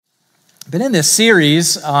Been in this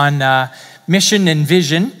series on mission and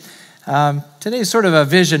vision. Today is sort of a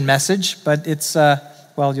vision message, but it's,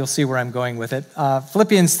 you'll see where I'm going with it.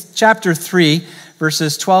 Philippians chapter 3,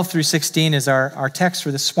 verses 12 through 16 is our text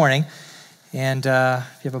for this morning. And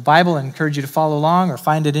if you have a Bible, I encourage you to follow along or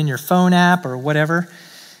find it in your phone app or whatever,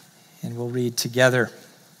 and we'll read together.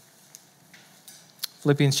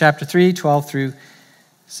 Philippians chapter 3, 12 through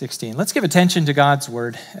 16. Let's give attention to God's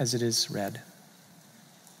word as it is read.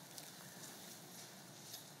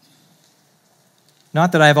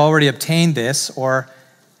 Not that I have already obtained this or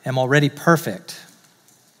am already perfect,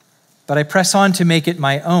 but I press on to make it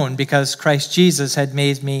my own because Christ Jesus has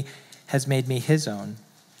made me his own.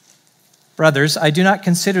 Brothers, I do not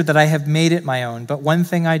consider that I have made it my own, but one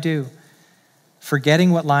thing I do,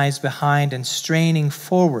 forgetting what lies behind and straining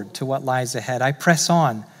forward to what lies ahead, I press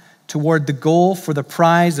on toward the goal for the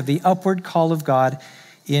prize of the upward call of God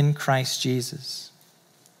in Christ Jesus.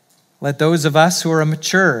 Let those of us who are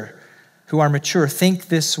mature think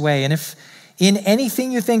this way. And if in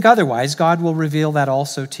anything you think otherwise, God will reveal that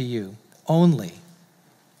also to you. Only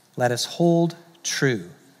let us hold true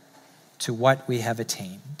to what we have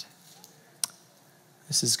attained.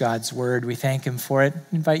 This is God's word. We thank him for it.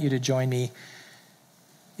 I invite you to join me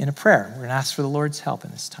in a prayer. We're going to ask for the Lord's help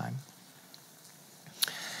in this time.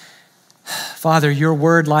 Father, your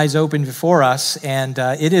word lies open before us, and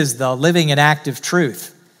it is the living and active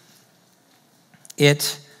truth.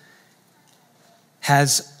 It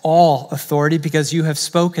has all authority because you have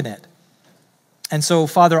spoken it. And so,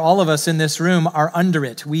 Father, all of us in this room are under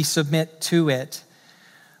it. We submit to it.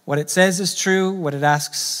 What it says is true. What it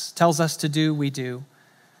tells us to do, we do.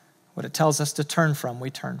 What it tells us to turn from,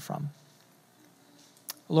 we turn from.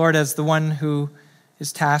 Lord, as the one who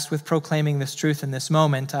is tasked with proclaiming this truth in this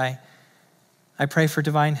moment, I pray for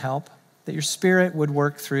divine help, that your Spirit would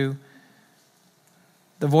work through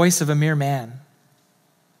the voice of a mere man.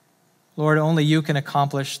 Lord, only you can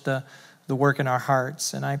accomplish the work in our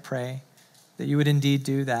hearts, and I pray that you would indeed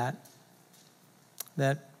do that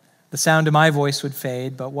the sound of my voice would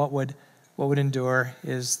fade, but what would endure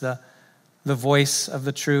is the voice of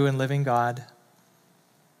the true and living God.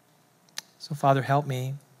 So, Father, help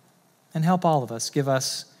me and help all of us. Give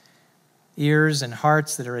us ears and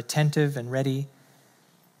hearts that are attentive and ready.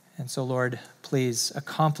 And so, Lord, please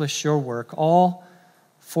accomplish your work, all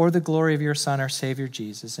for the glory of your Son, our Savior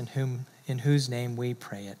Jesus, in whose name we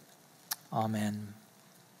pray it. Amen.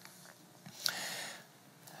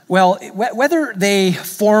 Well, whether they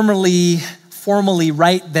formally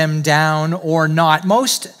write them down or not,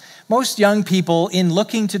 most young people, in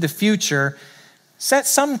looking to the future, set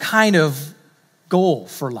some kind of goal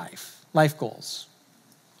for life goals.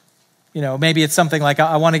 You know, maybe it's something like,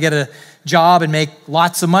 I want to get a job and make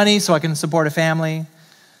lots of money so I can support a family.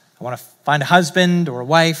 I want to find a husband or a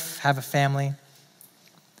wife, have a family.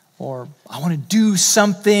 Or I want to do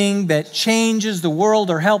something that changes the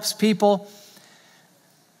world or helps people.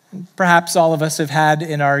 Perhaps all of us have had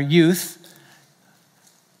in our youth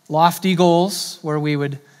lofty goals where we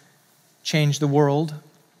would change the world.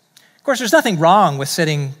 Of course, there's nothing wrong with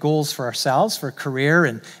setting goals for ourselves, for career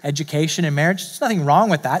and education and marriage. There's nothing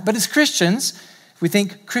wrong with that. But as Christians, if we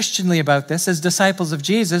think Christianly about this, as disciples of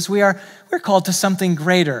Jesus, we're called to something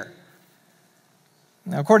greater.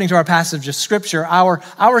 Now, according to our passage of Scripture,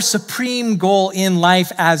 our supreme goal in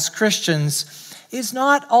life as Christians is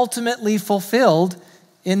not ultimately fulfilled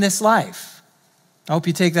in this life. I hope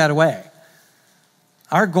you take that away.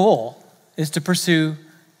 Our goal is to pursue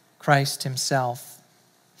Christ himself.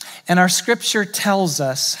 And our Scripture tells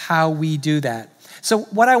us how we do that. So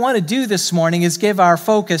what I want to do this morning is give our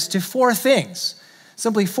focus to four things.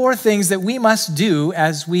 Simply four things that we must do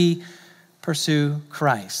as we pursue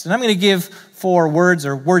Christ. And I'm going to give 4 words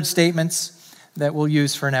or word statements that we'll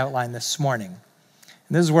use for an outline this morning.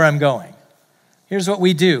 And this is where I'm going. Here's what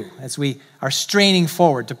we do as we are straining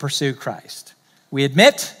forward to pursue Christ. We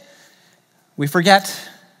admit, we forget,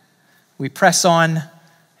 we press on,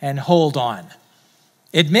 and hold on.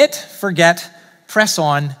 Admit, forget, press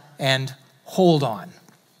on, and hold on.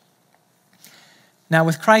 Now,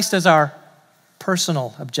 with Christ as our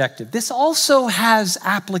personal objective, this also has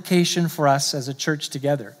application for us as a church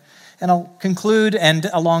together. And I'll conclude and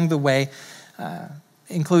along the way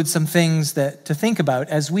include some things to think about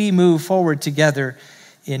as we move forward together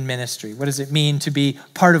in ministry. What does it mean to be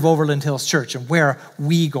part of Overland Hills Church, and where are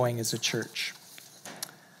we going as a church?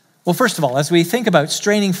 Well, first of all, as we think about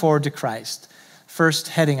straining forward to Christ, first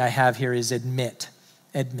heading I have here is admit.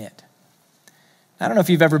 Admit. I don't know if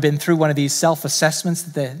you've ever been through one of these self-assessments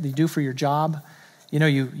that you do for your job. You know,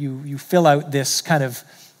 you fill out this kind of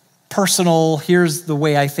personal, here's the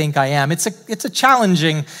way I think I am. It's a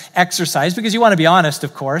challenging exercise because you want to be honest,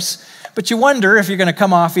 of course, but you wonder if you're going to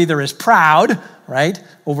come off either as proud, right,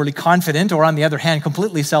 overly confident, or on the other hand,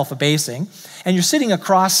 completely self-abasing. And you're sitting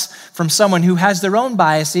across from someone who has their own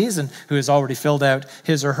biases and who has already filled out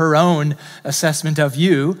his or her own assessment of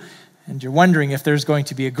you. And you're wondering if there's going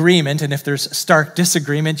to be agreement, and if there's stark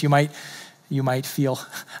disagreement, you might feel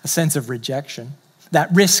a sense of rejection. That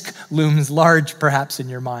risk looms large, perhaps, in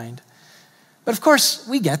your mind. But of course,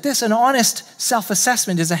 we get this. An honest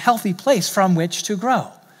self-assessment is a healthy place from which to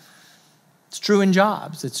grow. It's true in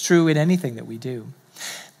jobs. It's true in anything that we do.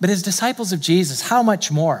 But as disciples of Jesus, how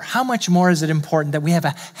much more? How much more is it important that we have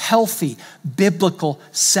a healthy, biblical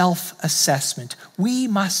self-assessment? We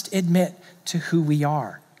must admit to who we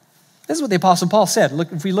are. This is what the Apostle Paul said.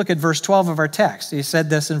 If we look at verse 12 of our text, he said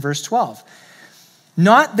this in verse 12.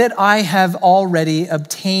 Not that I have already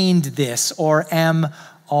obtained this or am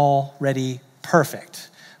already perfect.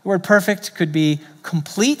 The word perfect could be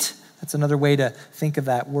complete. That's another way to think of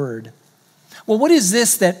that word. Well, what is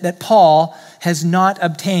this that Paul has not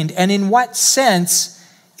obtained? And in what sense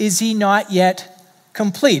is he not yet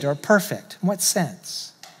complete or perfect? In what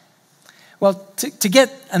sense? Well, to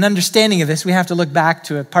get an understanding of this, we have to look back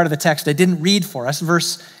to a part of the text I didn't read for us,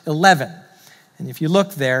 verse 11. And if you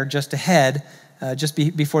look there just ahead,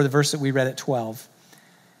 before the verse that we read at 12,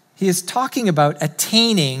 he is talking about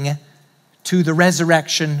attaining to the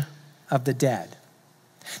resurrection of the dead.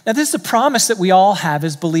 Now, this is a promise that we all have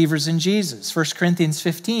as believers in Jesus. 1 Corinthians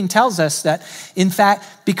 15 tells us that, in fact,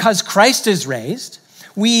 because Christ is raised,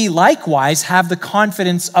 we likewise have the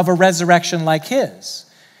confidence of a resurrection like his.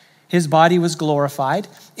 His body was glorified,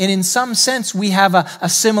 and in some sense, we have a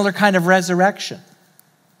similar kind of resurrection.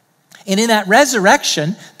 And in that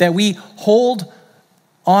resurrection that we hold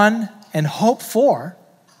on and hope for,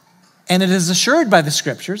 and it is assured by the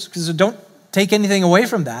scriptures, because don't take anything away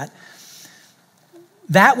from that,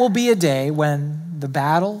 that will be a day when the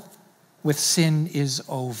battle with sin is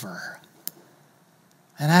over.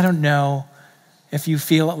 And I don't know if you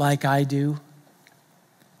feel it like I do.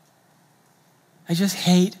 I just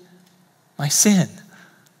hate my sin.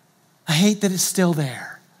 I hate that it's still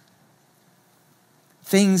there.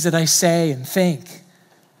 Things that I say and think,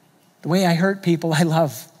 the way I hurt people I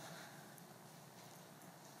love,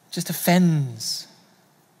 just offends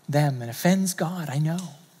them and offends God, I know.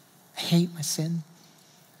 I hate my sin.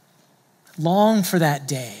 Long for that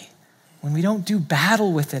day when we don't do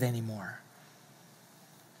battle with it anymore.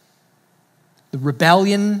 The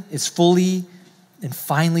rebellion is fully and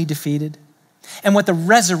finally defeated. And what the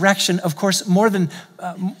resurrection, of course, more than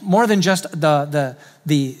just the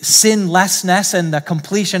sinlessness and the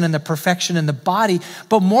completion and the perfection in the body,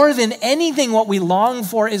 but more than anything, what we long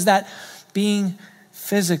for is that being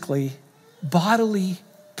physically, bodily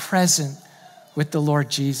present with the Lord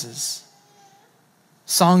Jesus.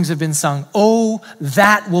 Songs have been sung. Oh,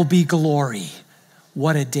 that will be glory.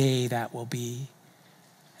 What a day that will be.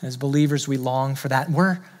 And as believers, we long for that.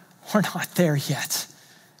 We're not there yet.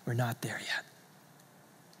 We're not there yet.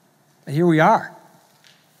 But here we are.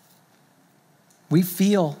 We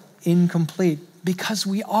feel incomplete because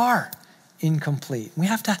we are incomplete. We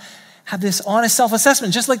have to have this honest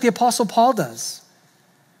self-assessment, just like the Apostle Paul does.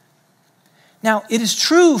 Now, it is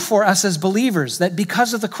true for us as believers that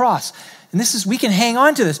because of the cross, and we can hang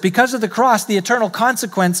on to this, because of the cross, the eternal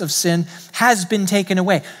consequence of sin has been taken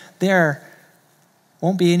away. There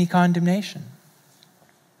won't be any condemnation.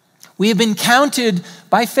 We have been counted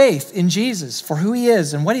by faith in Jesus for who he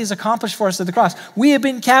is and what he has accomplished for us at the cross. We have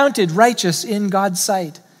been counted righteous in God's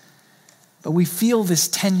sight. But we feel this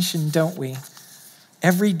tension, don't we?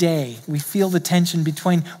 Every day we feel the tension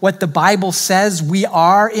between what the Bible says we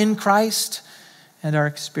are in Christ and our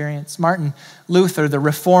experience. Martin Luther, the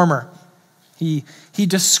reformer, he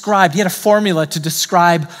had a formula to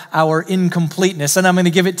describe our incompleteness, and I'm going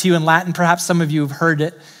to give it to you in Latin. Perhaps some of you have heard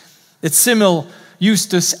it. It's simul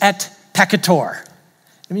justus et peccator.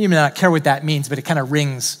 I mean, you may not care what that means, but it kind of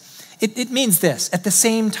rings. It means this: at the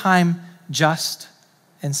same time, just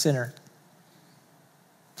and sinner.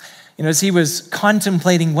 You know, as he was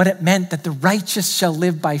contemplating what it meant that the righteous shall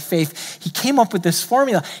live by faith, he came up with this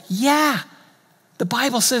formula. Yeah, the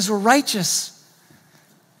Bible says we're righteous,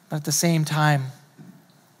 but at the same time,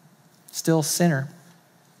 still sinner.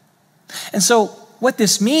 And so what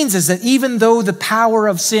this means is that even though the power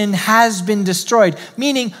of sin has been destroyed,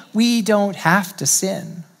 meaning we don't have to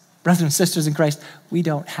sin, brothers and sisters in Christ, we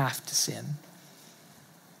don't have to sin.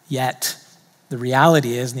 Yet, the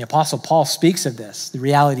reality is, and the Apostle Paul speaks of this, the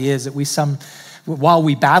reality is that while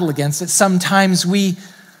we battle against it, sometimes we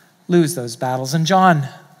lose those battles. And John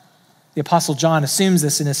The Apostle John assumes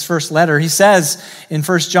this in his first letter. He says in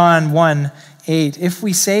 1 John 1:8, if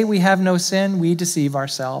we say we have no sin, we deceive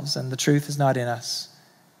ourselves and the truth is not in us.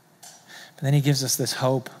 But then he gives us this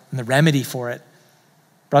hope and the remedy for it.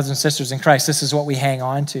 Brothers and sisters in Christ, this is what we hang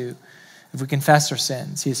on to. If we confess our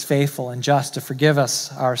sins, he is faithful and just to forgive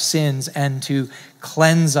us our sins and to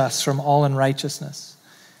cleanse us from all unrighteousness.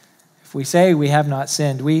 If we say we have not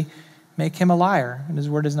sinned, we make him a liar and his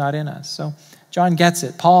word is not in us. So John gets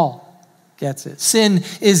it. Paul gets it. Sin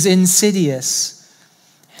is insidious.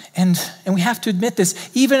 And we have to admit this.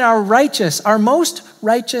 Even our most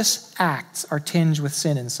righteous acts are tinged with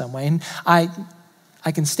sin in some way. And I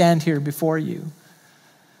can stand here before you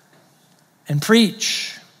and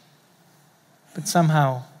preach, but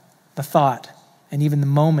somehow the thought and even the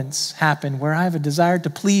moments happen where I have a desire to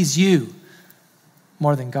please you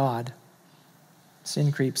more than God.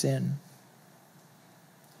 Sin creeps in,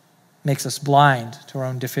 makes us blind to our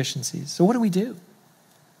own deficiencies. So what do?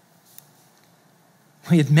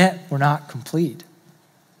 We admit we're not complete.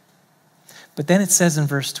 But then it says in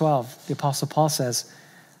verse 12, the Apostle Paul says,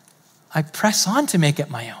 I press on to make it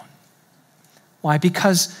my own. Why?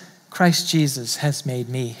 Because Christ Jesus has made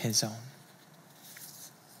me his own.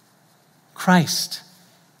 Christ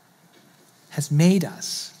has made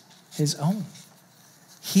us his own.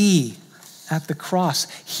 He, at the cross,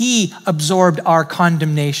 he absorbed our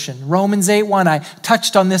condemnation. Romans 8:1, I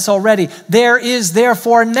touched on this already. There is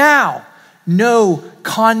therefore now no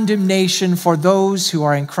condemnation for those who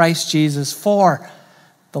are in Christ Jesus, for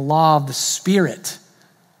the law of the Spirit,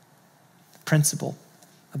 the principle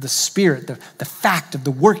of the Spirit, the fact of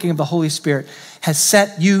the working of the Holy Spirit has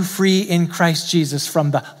set you free in Christ Jesus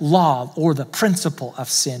from the law or the principle of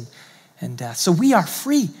sin and death. So we are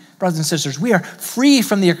free, brothers and sisters. We are free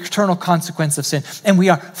from the eternal consequence of sin, and we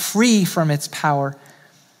are free from its power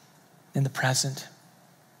in the present.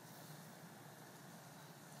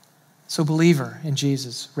 So believer in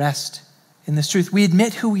Jesus, rest in this truth. We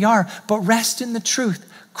admit who we are, but rest in the truth.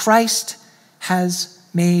 Christ has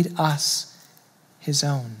made us his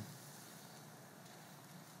own.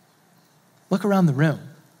 Look around the room.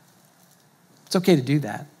 It's okay to do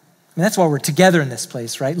that. I mean, that's why we're together in this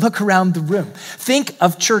place, right? Look around the room. Think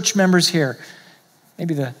of church members here,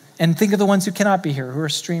 and think of the ones who cannot be here, who are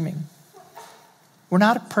streaming. We're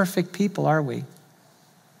not a perfect people, are we?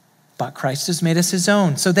 But Christ has made us his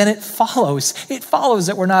own. So then it follows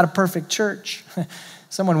that we're not a perfect church.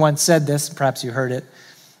 Someone once said this, perhaps you heard it.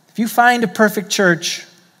 If you find a perfect church,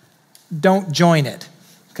 don't join it,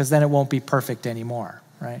 because then it won't be perfect anymore,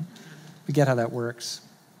 right? We get how that works.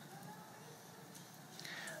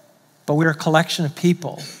 But we're a collection of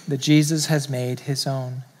people that Jesus has made his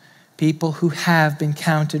own. People who have been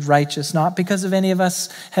counted righteous, not because of any of us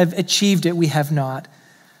have achieved it, we have not,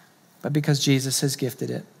 but because Jesus has gifted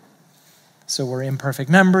it. So we're imperfect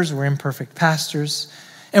members, we're imperfect pastors,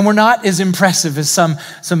 and we're not as impressive as some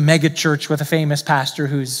mega church with a famous pastor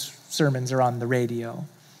whose sermons are on the radio.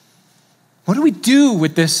 What do we do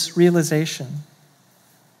with this realization?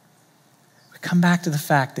 We come back to the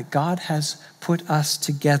fact that God has put us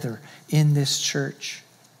together in this church.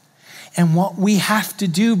 And what we have to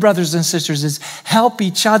do, brothers and sisters, is help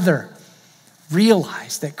each other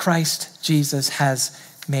realize that Christ Jesus has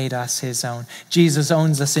made us his own. Jesus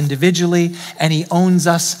owns us individually, and he owns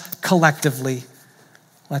us collectively.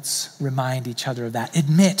 Let's remind each other of that.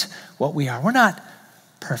 Admit what we are. We're not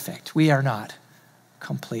perfect. We are not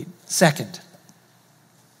complete. Second,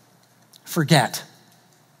 forget.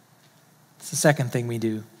 It's the second thing we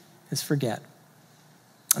do, is forget.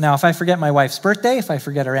 Now, if I forget my wife's birthday, if I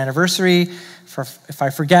forget our anniversary, if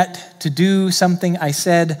I forget to do something I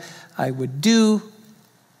said I would do,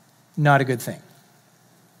 not a good thing.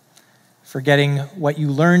 Forgetting what you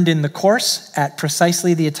learned in the course at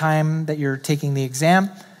precisely the time that you're taking the exam,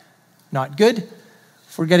 not good.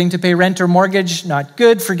 Forgetting to pay rent or mortgage, not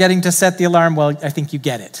good. Forgetting to set the alarm, well, I think you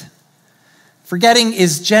get it. Forgetting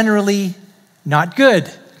is generally not good,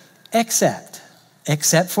 except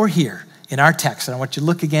for here in our text. And I want you to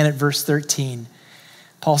look again at verse 13.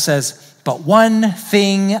 Paul says, but one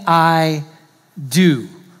thing I do,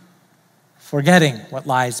 forgetting what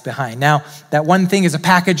lies behind. Now, that one thing is a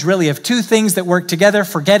package really of two things that work together,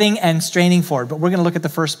 forgetting and straining forward. But we're going to look at the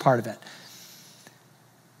first part of it.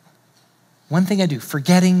 One thing I do,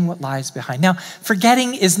 forgetting what lies behind. Now,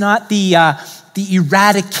 forgetting is not the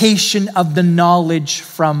eradication of the knowledge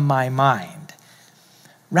from my mind.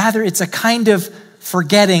 Rather, it's a kind of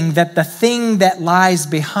forgetting that the thing that lies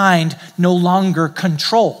behind no longer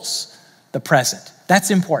controls the present.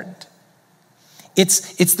 That's important.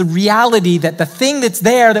 It's the reality that the thing that's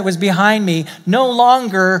there that was behind me no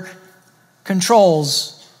longer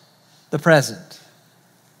controls the present.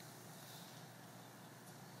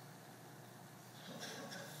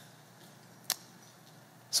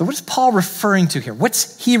 So what is Paul referring to here?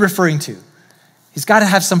 What's he referring to? He's got to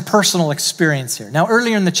have some personal experience here. Now,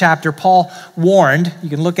 earlier in the chapter, Paul warned, you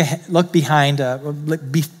can look behind,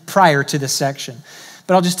 prior to this section,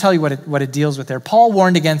 but I'll just tell you what it deals with there. Paul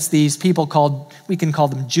warned against these people we can call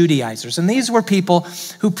them Judaizers. And these were people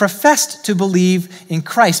who professed to believe in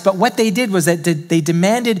Christ, but what they did was that they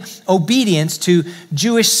demanded obedience to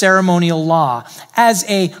Jewish ceremonial law as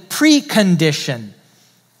a precondition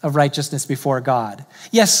of righteousness before God.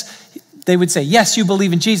 Yes, they would say, yes, you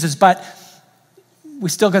believe in Jesus, but we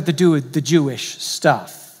still got to do the Jewish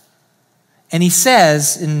stuff. And he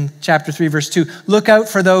says in chapter 3, verse 2, look out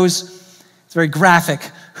for those, it's very graphic,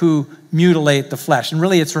 who mutilate the flesh. And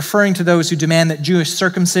really it's referring to those who demand that Jewish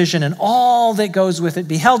circumcision and all that goes with it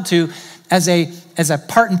be held to as a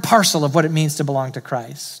part and parcel of what it means to belong to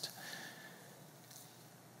Christ.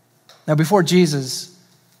 Now, before Jesus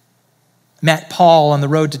met Paul on the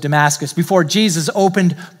road to Damascus, before Jesus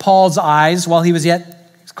opened Paul's eyes while he was yet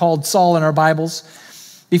called Saul in our Bibles,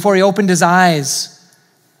 before he opened his eyes,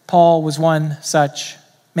 Paul was one such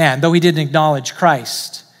man. Though he didn't acknowledge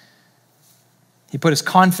Christ, he put his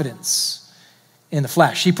confidence in the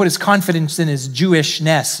flesh. He put his confidence in his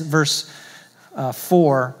Jewishness. Verse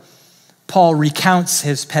 4, Paul recounts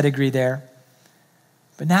his pedigree there.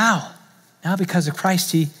 But now because of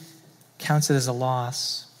Christ, he counts it as a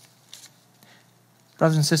loss.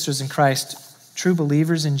 Brothers and sisters in Christ, true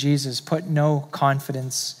believers in Jesus put no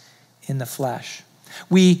confidence in the flesh.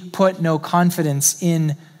 We put no confidence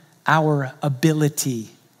in our ability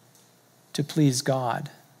to please God.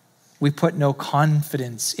 We put no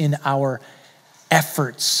confidence in our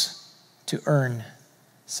efforts to earn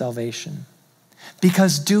salvation,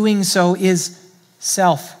 because doing so is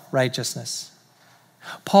self-righteousness.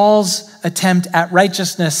 Paul's attempt at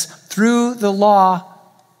righteousness through the law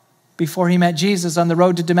before he met Jesus on the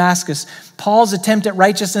road to Damascus, Paul's attempt at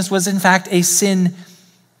righteousness was in fact a sin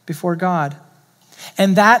before God.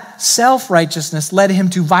 And that self-righteousness led him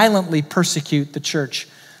to violently persecute the church.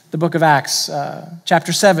 The book of Acts,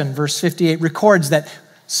 chapter 7, verse 58, records that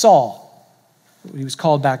Saul, he was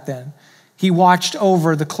called back then, he watched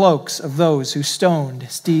over the cloaks of those who stoned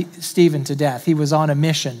Stephen to death. He was on a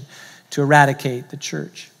mission to eradicate the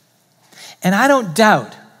church. And I don't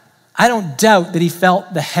doubt that he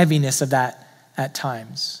felt the heaviness of that at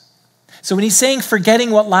times. So when he's saying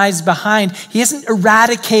forgetting what lies behind, he hasn't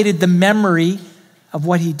eradicated the memory of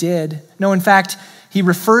what he did. No, in fact, he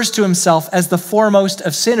refers to himself as the foremost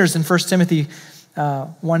of sinners in 1 Timothy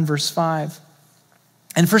 1, verse 5.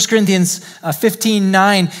 In 1 Corinthians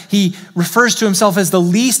 15:9, he refers to himself as the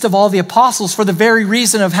least of all the apostles for the very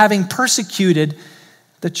reason of having persecuted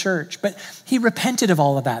the church. But he repented of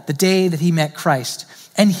all of that the day that he met Christ.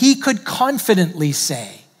 And he could confidently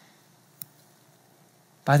say,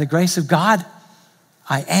 by the grace of God,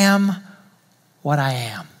 I am what I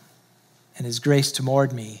am. And his grace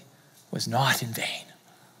toward me was not in vain.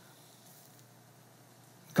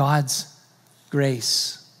 God's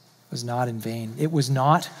grace was not in vain. It was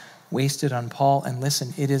not wasted on Paul. And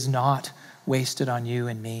listen, it is not wasted on you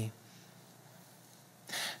and me.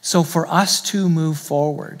 So for us to move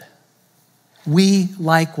forward, we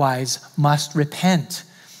likewise must repent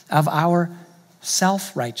of our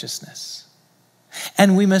self-righteousness.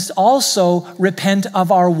 And we must also repent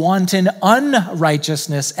of our wanton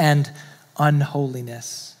unrighteousness and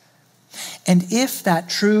unholiness. And if that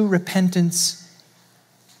true repentance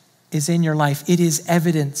is in your life, it is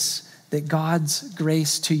evidence that God's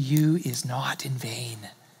grace to you is not in vain.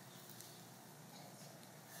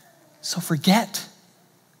 So forget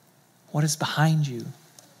what is behind you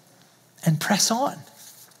and press on.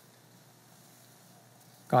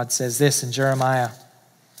 God says this in Jeremiah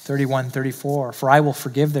 31:34, for I will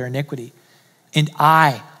forgive their iniquity, and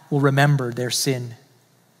I will remember their sin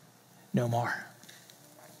no more.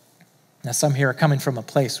 Now, some here are coming from a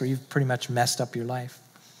place where you've pretty much messed up your life.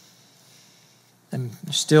 And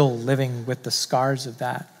you're still living with the scars of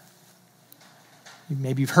that.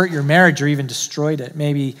 Maybe you've hurt your marriage or even destroyed it.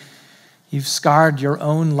 Maybe you've scarred your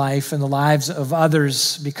own life and the lives of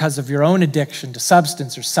others because of your own addiction to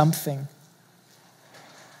substance or something.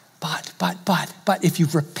 But if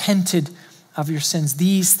you've repented of your sins,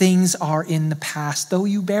 these things are in the past. Though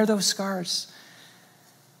you bear those scars,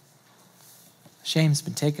 shame's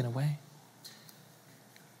been taken away.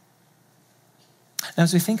 Now,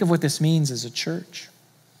 as we think of what this means as a church,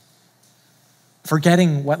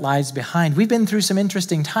 forgetting what lies behind, we've been through some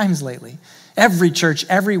interesting times lately. Every church,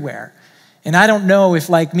 everywhere. And I don't know if,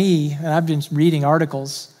 like me, and I've been reading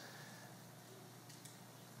articles,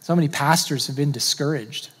 So many pastors have been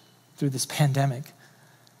discouraged through this pandemic.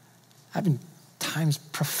 I've been times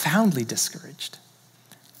profoundly discouraged.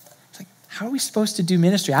 It's like, how are we supposed to do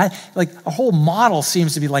ministry? A whole model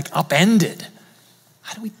seems to be upended.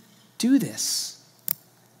 How do we do this?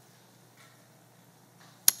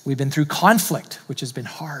 We've been through conflict, which has been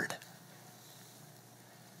hard.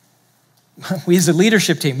 We as a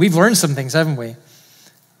leadership team, we've learned some things, haven't we?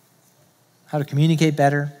 How to communicate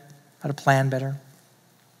better, how to plan better.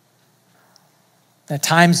 At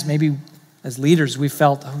times, maybe as leaders, we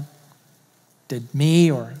felt, did me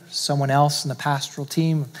or someone else in the pastoral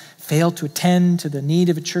team fail to attend to the need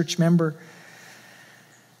of a church member?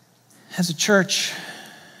 As a church,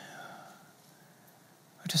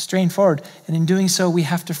 we have to strain forward. And in doing so, we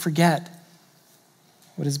have to forget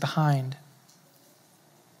what is behind.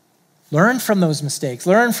 Learn from those mistakes.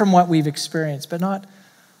 Learn from what we've experienced, but not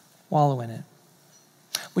wallow in it.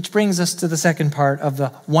 Which brings us to the second part of the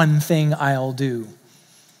one thing I'll do.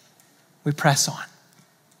 We press on.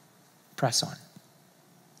 Press on.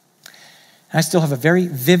 And I still have a very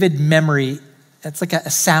vivid memory. It's like a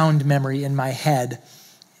sound memory in my head.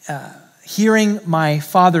 Hearing my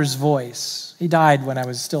father's voice. He died when I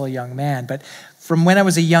was still a young man, but from when I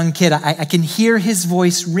was a young kid, I can hear his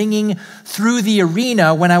voice ringing through the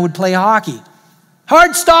arena when I would play hockey.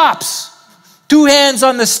 Hard stops, 2 hands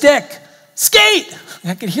on the stick, skate.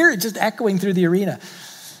 I could hear it just echoing through the arena.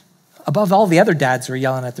 Above all the other dads who were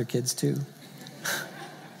yelling at their kids too.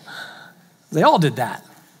 They all did that.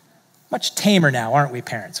 Much tamer now, aren't we,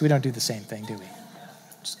 parents? We don't do the same thing, do we?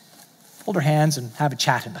 Just hold our hands and have a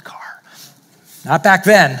chat in the car. Not back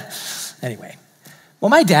then. Anyway. Well,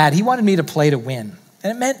 my dad, he wanted me to play to win.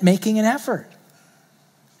 And it meant making an effort.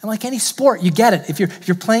 And like any sport, you get it. If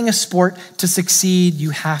you're playing a sport, to succeed, you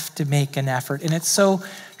have to make an effort. And it's so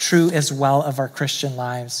true as well of our Christian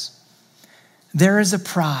lives. There is a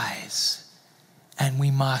prize, and we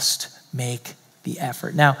must make the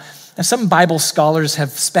effort. Now, some Bible scholars have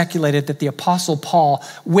speculated that the Apostle Paul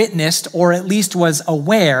witnessed, or at least was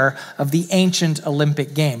aware of, the ancient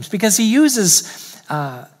Olympic Games, because he uses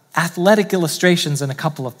athletic illustrations in a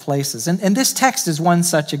couple of places. And this text is one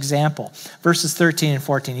such example. Verses 13 and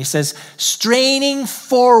 14, he says, straining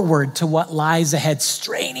forward to what lies ahead,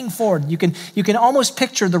 straining forward. You can almost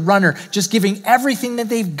picture the runner just giving everything that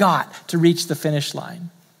they've got to reach the finish line.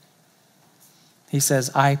 He says,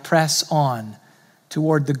 I press on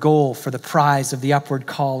toward the goal for the prize of the upward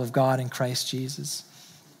call of God in Christ Jesus.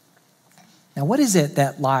 Now, what is it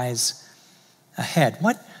that lies ahead?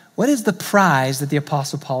 What is the prize that the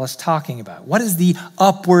Apostle Paul is talking about? What is the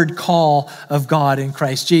upward call of God in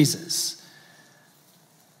Christ Jesus?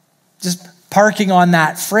 Just parking on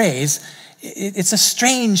that phrase, it's a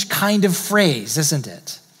strange kind of phrase, isn't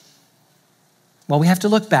it? Well, we have to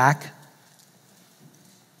look back.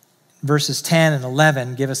 Verses 10 and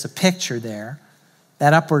 11 give us a picture there.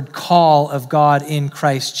 That upward call of God in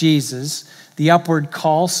Christ Jesus. The upward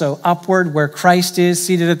call, so upward where Christ is,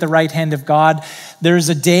 seated at the right hand of God. There's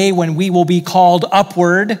a day when we will be called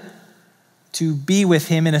upward to be with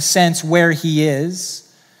him in a sense where he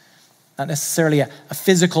is. Not necessarily a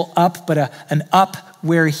physical up, but an up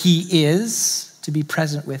where he is, to be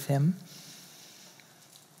present with him.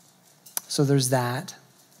 So there's that.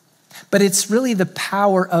 But it's really the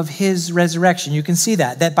power of his resurrection. You can see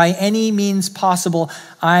that by any means possible,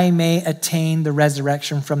 I may attain the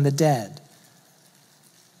resurrection from the dead.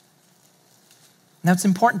 Now, it's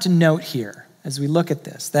important to note here, as we look at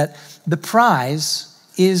this, that the prize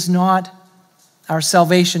is not our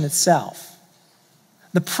salvation itself.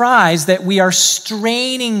 The prize that we are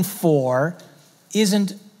straining for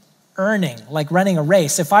isn't earning, like running a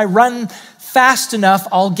race. If I run fast enough,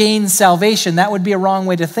 I'll gain salvation. That would be a wrong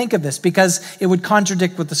way to think of this, because it would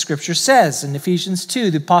contradict what the scripture says. In Ephesians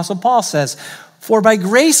 2, the Apostle Paul says, for by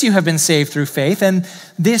grace you have been saved through faith, and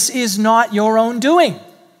this is not your own doing.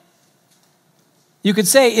 You could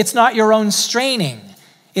say it's not your own straining.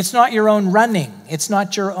 It's not your own running. It's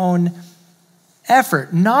not your own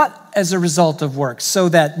effort, not as a result of works, so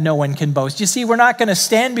that no one can boast. You see, we're not going to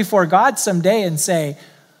stand before God someday and say,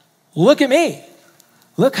 look at me.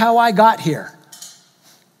 Look how I got here.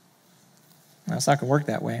 No, it's not going to work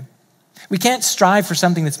that way. We can't strive for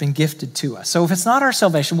something that's been gifted to us. So if it's not our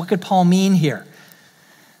salvation, what could Paul mean here?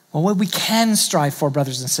 Well, what we can strive for,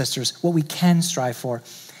 brothers and sisters, what we can strive for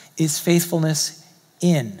is faithfulness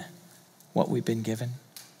in what we've been given.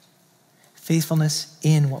 Faithfulness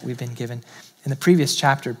in what we've been given. In the previous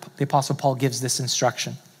chapter, the Apostle Paul gives this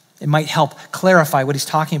instruction. It might help clarify what he's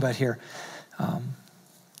talking about here. It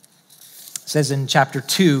says in chapter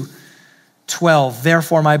 2, 12,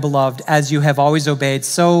 therefore, my beloved, as you have always obeyed,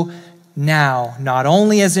 so now, not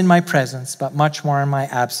only as in my presence, but much more in my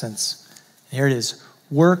absence. Here it is.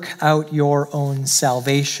 Work out your own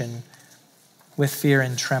salvation with fear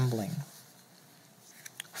and trembling.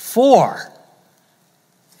 For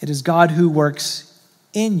it is God who works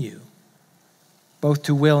in you, both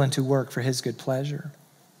to will and to work for his good pleasure.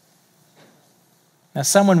 Now,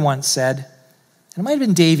 someone once said, and it might have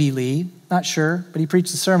been Davy Lee, not sure, but he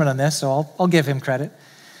preached a sermon on this, so I'll give him credit.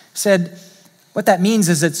 Said, what that means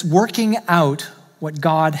is it's working out what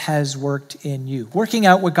God has worked in you. Working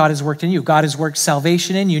out what God has worked in you. God has worked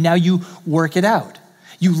salvation in you. Now you work it out.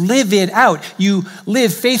 You live it out. You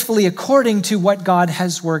live faithfully according to what God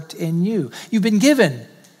has worked in you. You've been given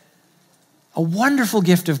a wonderful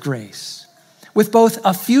gift of grace with both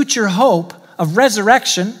a future hope of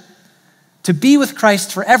resurrection to be with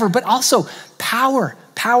Christ forever, but also power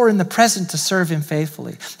in the present to serve him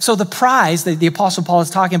faithfully. So the prize that the Apostle Paul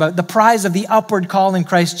is talking about, the prize of the upward call in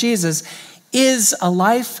Christ Jesus, is a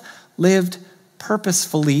life lived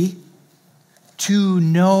purposefully to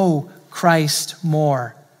know Christ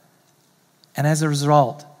more. And as a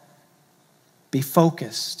result, be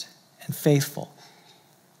focused and faithful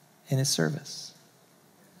in his service.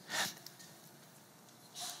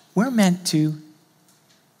 We're meant to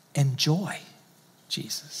enjoy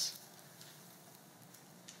Jesus.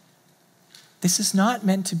 This is not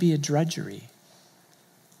meant to be a drudgery.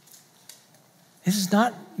 This is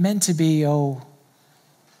not meant to be,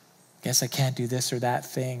 guess I can't do this or that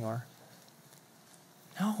thing, or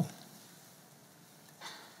no.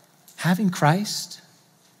 Having Christ,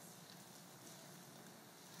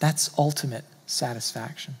 that's ultimate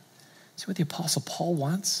satisfaction. See what the Apostle Paul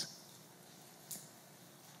wants?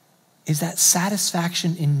 Is that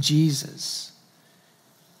satisfaction in Jesus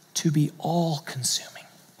to be all-consuming.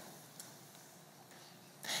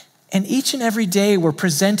 And each and every day we're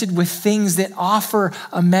presented with things that offer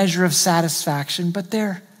a measure of satisfaction, but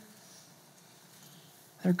they're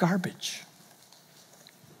garbage.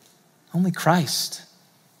 Only Christ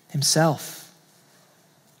himself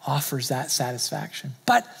offers that satisfaction.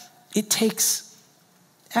 But it takes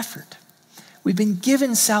effort. We've been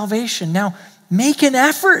given salvation. Now, make an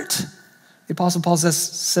effort. The Apostle Paul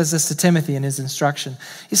says this to Timothy in his instruction.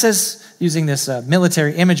 He says, using this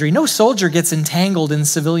military imagery, no soldier gets entangled in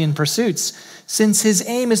civilian pursuits, since his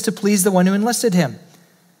aim is to please the one who enlisted him.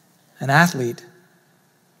 An athlete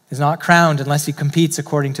is not crowned unless he competes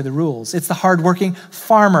according to the rules. It's the hardworking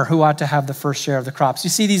farmer who ought to have the first share of the crops. You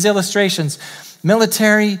see these illustrations,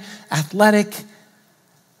 military, athletic,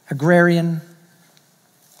 agrarian.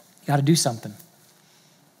 You got to do something.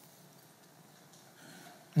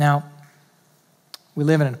 Now, we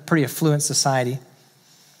live in a pretty affluent society.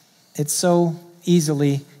 It's so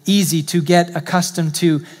easy to get accustomed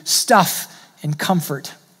to stuff and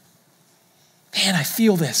comfort. Man, I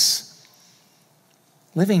feel this.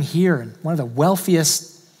 Living here in one of the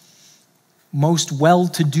wealthiest, most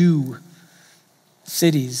well-to-do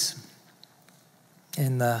cities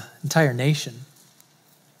in the entire nation.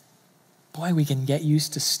 Boy, we can get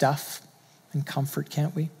used to stuff and comfort,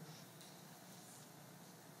 can't we?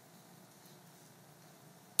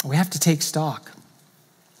 We have to take stock.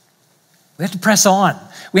 We have to press on.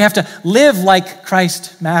 We have to live like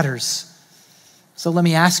Christ matters. So let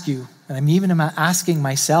me ask you, and I'm even asking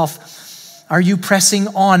myself, are you pressing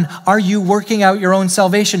on? Are you working out your own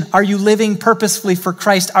salvation? Are you living purposefully for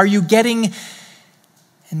Christ? Are you getting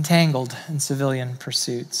entangled in civilian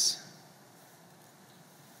pursuits?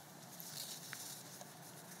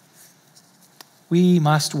 We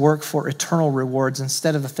must work for eternal rewards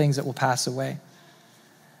instead of the things that will pass away.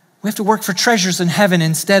 We have to work for treasures in heaven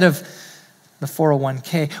instead of the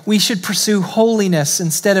 401k. We should pursue holiness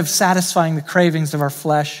instead of satisfying the cravings of our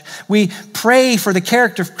flesh. We pray for the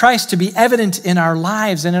character of Christ to be evident in our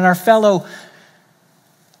lives and in our fellow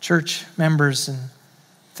church members and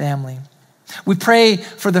family. We pray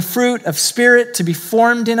for the fruit of Spirit to be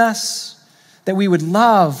formed in us, that we would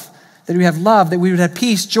love, that we have love, that we would have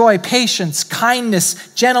peace, joy, patience,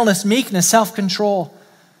 kindness, gentleness, meekness, self-control.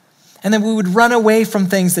 And then we would run away from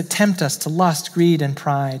things that tempt us to lust, greed, and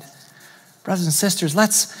pride. Brothers and sisters,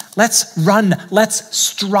 let's run, let's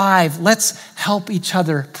strive, let's help each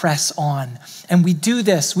other press on. And we do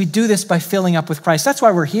this by filling up with Christ. That's why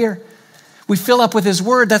we're here. We fill up with his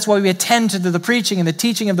word. That's why we attend to the preaching and the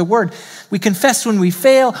teaching of the word. We confess when we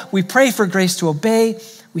fail. We pray for grace to obey.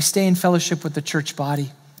 We stay in fellowship with the church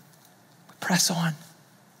body. We press on.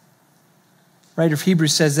 Writer of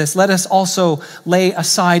Hebrews says this, let us also lay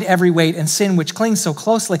aside every weight and sin which clings so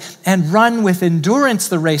closely and run with endurance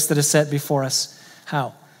the race that is set before us.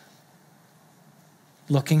 How?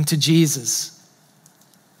 Looking to Jesus.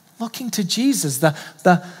 Looking to Jesus,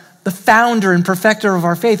 the the founder and perfecter of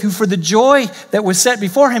our faith, who for the joy that was set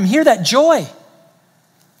before him, hear that joy.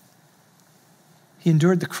 He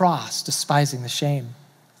endured the cross, despising the shame,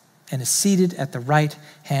 and is seated at the right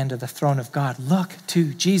hand of the throne of God. Look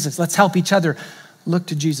to Jesus. Let's help each other look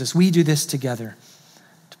to Jesus. We do this together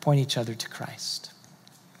to point each other to Christ.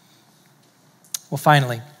 Well,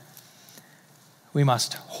 finally, we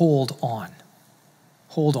must hold on.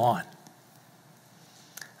 Hold on.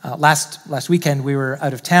 Last weekend, we were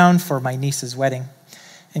out of town for my niece's wedding.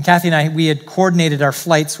 And Kathy and I, we had coordinated our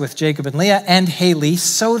flights with Jacob and Leah and Haley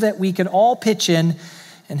so that we could all pitch in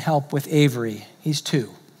and help with Avery. He's 2.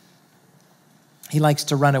 He likes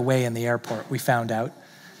to run away in the airport, we found out.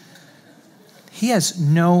 He has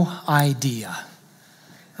no idea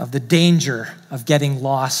of the danger of getting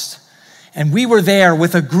lost. And we were there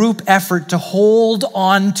with a group effort to hold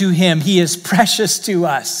on to him. He is precious to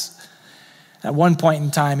us. At one point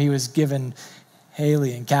in time, he was giving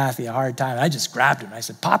Haley and Kathy a hard time. I just grabbed him. I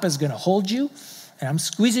said, Papa's going to hold you, and I'm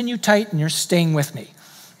squeezing you tight, and you're staying with me.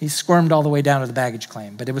 He squirmed all the way down to the baggage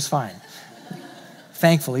claim, but it was fine.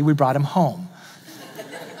 Thankfully, we brought him home.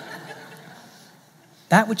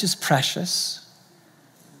 That which is precious,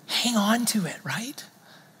 hang on to it, right?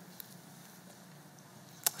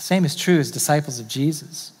 The same is true as disciples of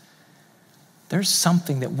Jesus. There's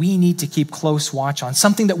something that we need to keep close watch on,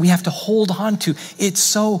 something that we have to hold on to. It's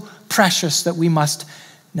so precious that we must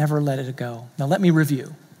never let it go. Now, let me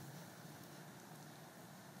review.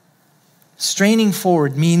 Straining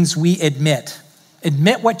forward means we admit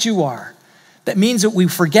what you are. That means that we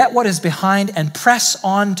forget what is behind and press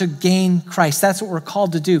on to gain Christ. That's what we're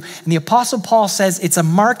called to do. And the Apostle Paul says it's a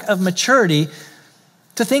mark of maturity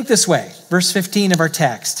to think this way. Verse 15 of our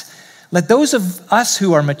text. Let those of us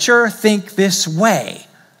who are mature think this way.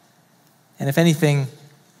 And if anything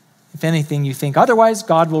you think otherwise,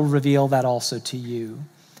 God will reveal that also to you.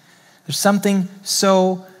 There's something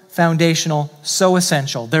so foundational, so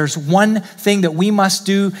essential. There's one thing that we must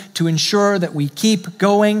do to ensure that we keep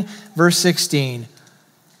going. Verse 16.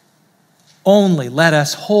 Only let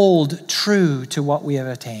us hold true to what we have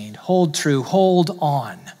attained. Hold true, hold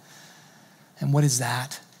on. And what is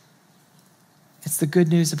that? It's the good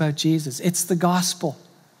news about Jesus. It's the gospel.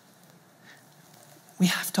 We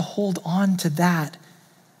have to hold on to that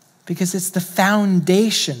because it's the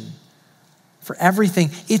foundation for everything.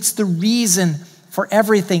 It's the reason for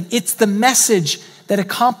everything. It's the message that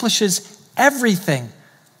accomplishes everything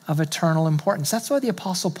of eternal importance. That's what the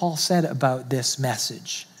Apostle Paul said about this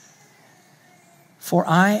message. For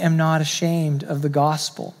I am not ashamed of the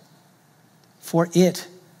gospel, for it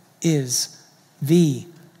is the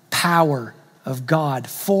power of God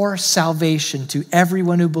for salvation to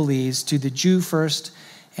everyone who believes, to the Jew first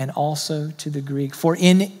and also to the Greek. For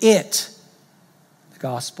in it, the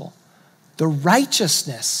gospel, the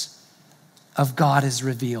righteousness of God is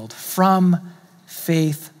revealed from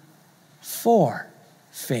faith for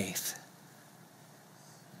faith.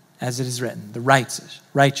 As it is written, the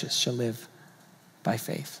righteous shall live by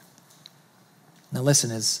faith. Now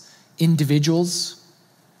listen, as individuals,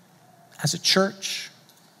 as a church,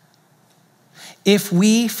 if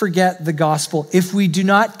we forget the gospel, if we do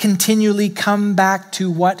not continually come back to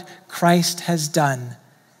what Christ has done,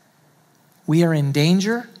 we are in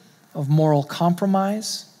danger of moral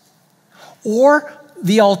compromise. Or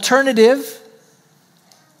the alternative,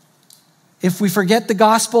 if we forget the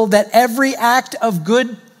gospel, that every act of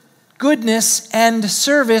goodness and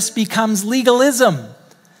service becomes legalism.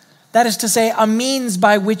 That is to say, a means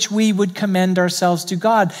by which we would commend ourselves to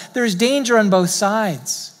God. There's danger on both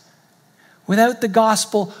sides. Without the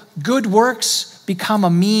gospel, good works become a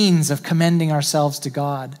means of commending ourselves to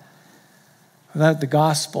God. Without the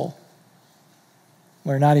gospel,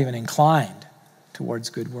 we're not even inclined towards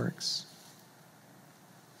good works.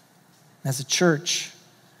 As a church,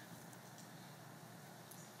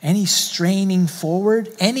 any straining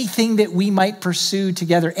forward, anything that we might pursue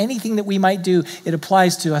together, anything that we might do, it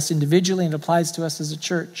applies to us individually and it applies to us as a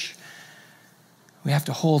church. We have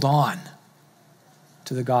to hold on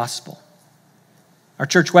to the gospel. Our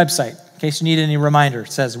church website, in case you need any reminder,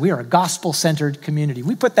 says we are a gospel-centered community.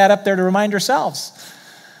 We put that up there to remind ourselves.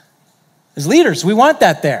 As leaders, we want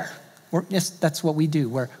that there. Yes, that's what we do.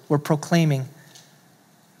 We're proclaiming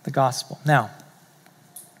the gospel. Now,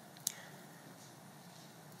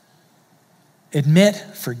 admit,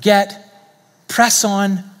 forget, press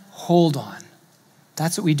on, hold on.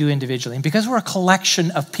 That's what we do individually. And because we're a collection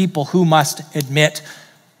of people who must admit,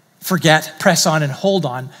 forget, press on, and hold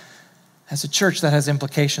on, as a church, that has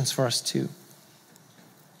implications for us too.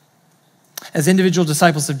 As individual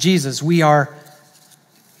disciples of Jesus, we are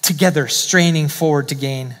together straining forward to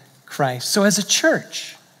gain Christ. So as a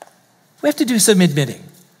church, We have to do some admitting.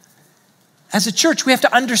 As a church, we have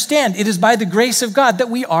to understand it is by the grace of God that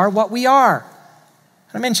we are what we are.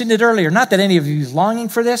 I mentioned it earlier, not that any of you is longing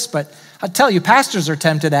for this, but I'll tell you, pastors are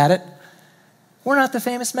tempted at it. We're not the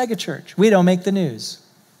famous megachurch. We don't make the news.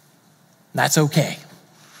 That's okay.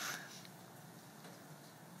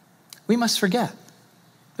 We must forget.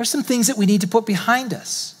 There's some things that we need to put behind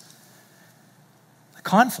us. The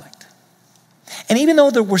conflict. And even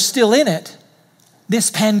though that we're still in it,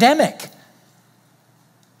 this pandemic,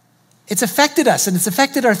 it's affected us and it's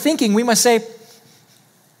affected our thinking. We must say,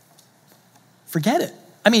 forget it.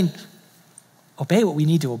 I mean, obey what we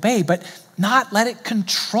need to obey, but not let it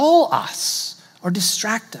control us or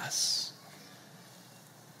distract us.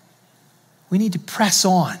 We need to press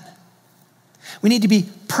on. We need to be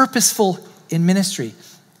purposeful in ministry.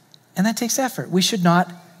 And that takes effort. We should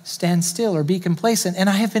not stand still or be complacent. And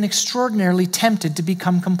I have been extraordinarily tempted to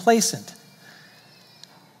become complacent.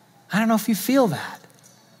 I don't know if you feel that.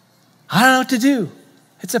 I don't know what to do.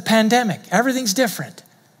 It's a pandemic. Everything's different.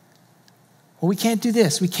 Well, we can't do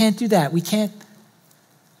this. We can't do that. We can't.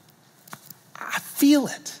 I feel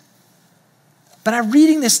it. But I'm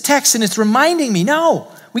reading this text and it's reminding me,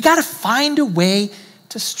 no, we got to find a way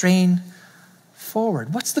to strain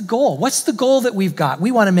forward. What's the goal? What's the goal that we've got?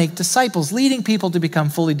 We want to make disciples, leading people to become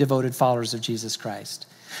fully devoted followers of Jesus Christ.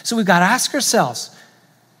 So we've got to ask ourselves,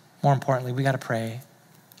 more importantly, we got to pray.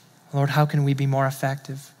 Lord, how can we be more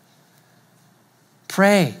effective?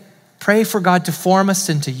 Pray. Pray for God to form us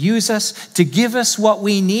and to use us, to give us what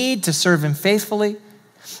we need to serve him faithfully.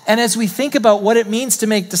 And as we think about what it means to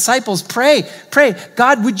make disciples, pray.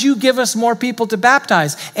 God, would you give us more people to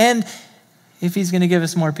baptize? And if he's going to give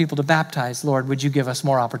us more people to baptize, Lord, would you give us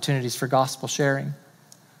more opportunities for gospel sharing?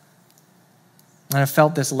 And I've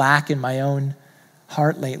felt this lack in my own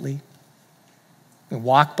heart lately. I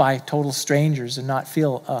walk by total strangers and not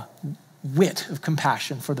feel a whit of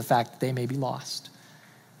compassion for the fact that they may be lost.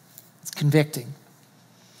 It's convicting.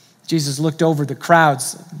 Jesus looked over the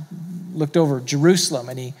crowds, looked over Jerusalem,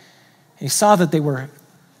 and he saw that they were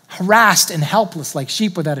harassed and helpless like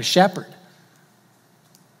sheep without a shepherd.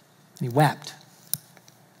 And he wept.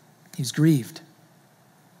 He's grieved.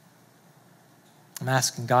 I'm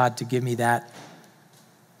asking God to give me that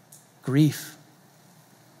grief,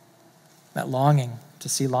 that longing to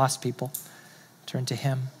see lost people turn to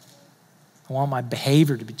him. I want my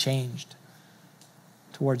behavior to be changed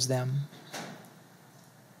towards them.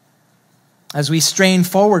 As we strain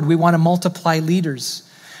forward, we want to multiply leaders.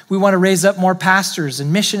 We want to raise up more pastors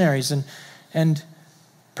and missionaries and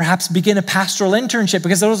perhaps begin a pastoral internship,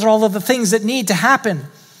 because those are all of the things that need to happen.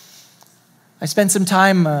 I spent some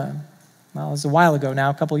time, it was a while ago now,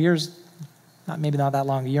 a couple of years, maybe not that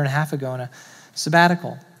long, a year and a half ago, in a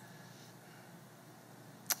sabbatical.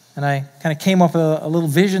 And I kind of came up with a little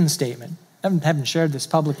vision statement. I haven't shared this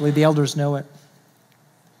publicly. The elders know it.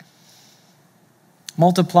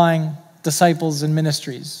 Multiplying disciples and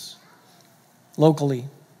ministries locally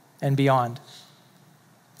and beyond.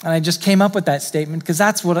 And I just came up with that statement because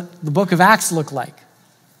that's what the book of Acts looked like.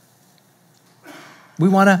 We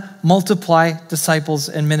want to multiply disciples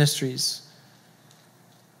and ministries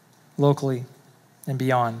locally and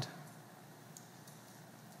beyond.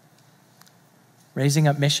 Raising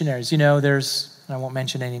up missionaries. You know, I won't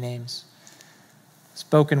mention any names,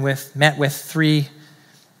 met with 3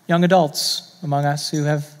 young adults among us who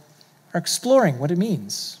are exploring what it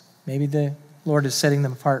means. Maybe the Lord is setting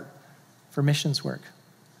them apart for missions work.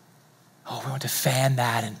 Oh, we want to fan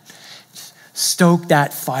that and stoke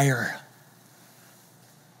that fire.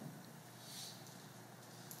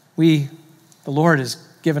 The Lord has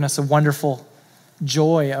given us a wonderful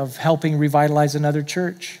joy of helping revitalize another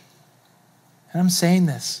church. And I'm saying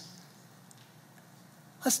this.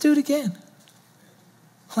 Let's do it again.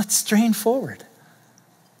 Let's strain forward.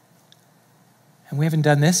 And we haven't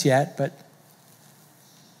done this yet, but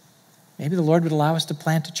maybe the Lord would allow us to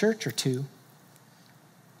plant a church or 2.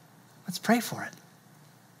 Let's pray for it.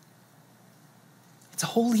 It's a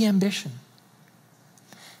holy ambition.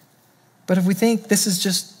 But if we think this is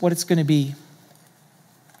just what it's going to be,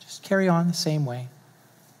 just carry on the same way.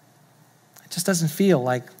 It just doesn't feel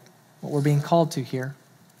like what we're being called to here.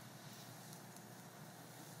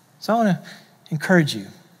 So I want to encourage you.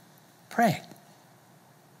 Pray.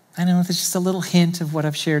 I know there's just a little hint of what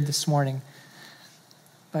I've shared this morning,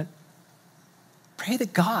 but pray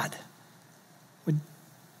that God would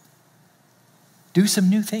do some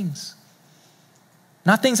new things.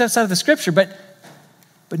 Not things outside of the scripture, but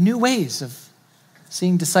new ways of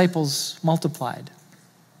seeing disciples multiplied.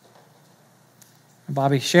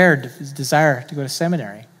 Bobby shared his desire to go to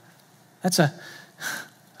seminary. That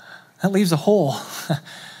leaves a hole.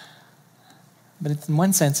 But in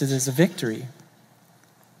one sense, it is a victory.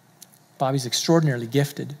 Bobby's extraordinarily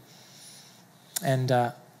gifted. And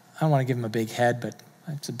I don't want to give him a big head, but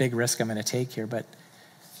it's a big risk I'm going to take here. But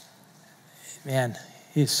man,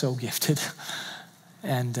 he is so gifted.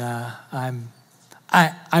 And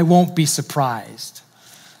I won't be surprised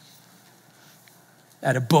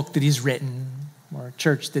at a book that he's written or a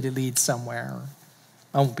church that he leads somewhere.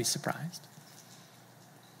 I won't be surprised.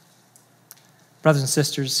 Brothers and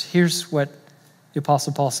sisters, here's what the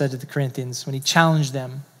Apostle Paul said to the Corinthians when he challenged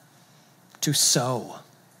them to sow,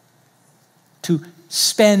 to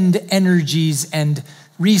spend energies and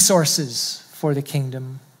resources for the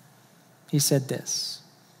kingdom. He said this: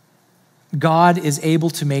 God is able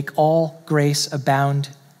to make all grace abound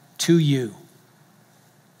to you,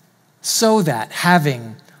 so that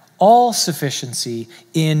having all sufficiency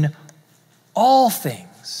in all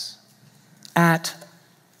things at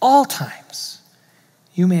all times,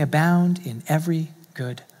 you may abound in every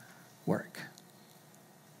good work.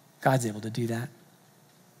 God's able to do that.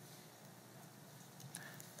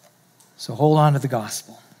 So hold on to the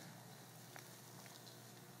gospel.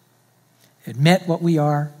 Admit what we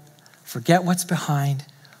are. Forget what's behind.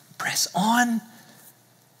 Press on and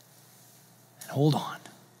hold on.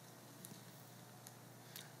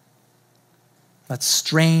 Let's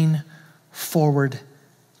strain forward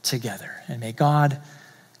together. And may God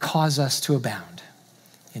cause us to abound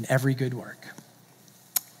in every good work.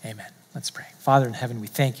 Amen. Let's pray. Father in heaven, we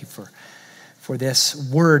thank you for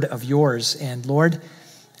this word of yours. And Lord,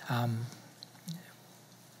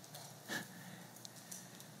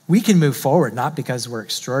 we can move forward not because we're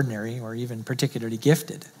extraordinary or even particularly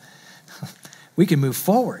gifted. We can move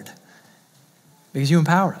forward because you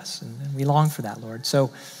empower us, and we long for that, Lord.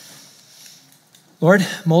 So, Lord,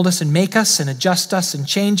 mold us and make us and adjust us and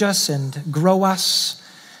change us and grow us.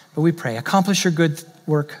 But we pray, accomplish your good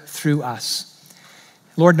work through us.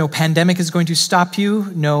 Lord, no pandemic is going to stop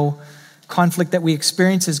you. No conflict that we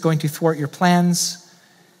experience is going to thwart your plans.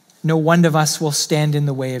 No one of us will stand in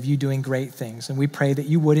the way of you doing great things. And we pray that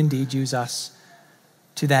you would indeed use us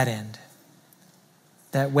to that end.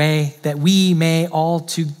 That way, that we may all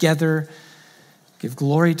together give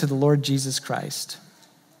glory to the Lord Jesus Christ,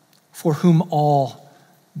 for whom all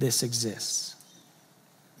this exists.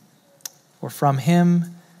 For from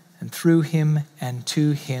him and through him and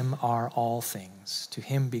to him are all things. To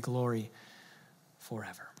him be glory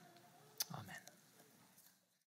forever.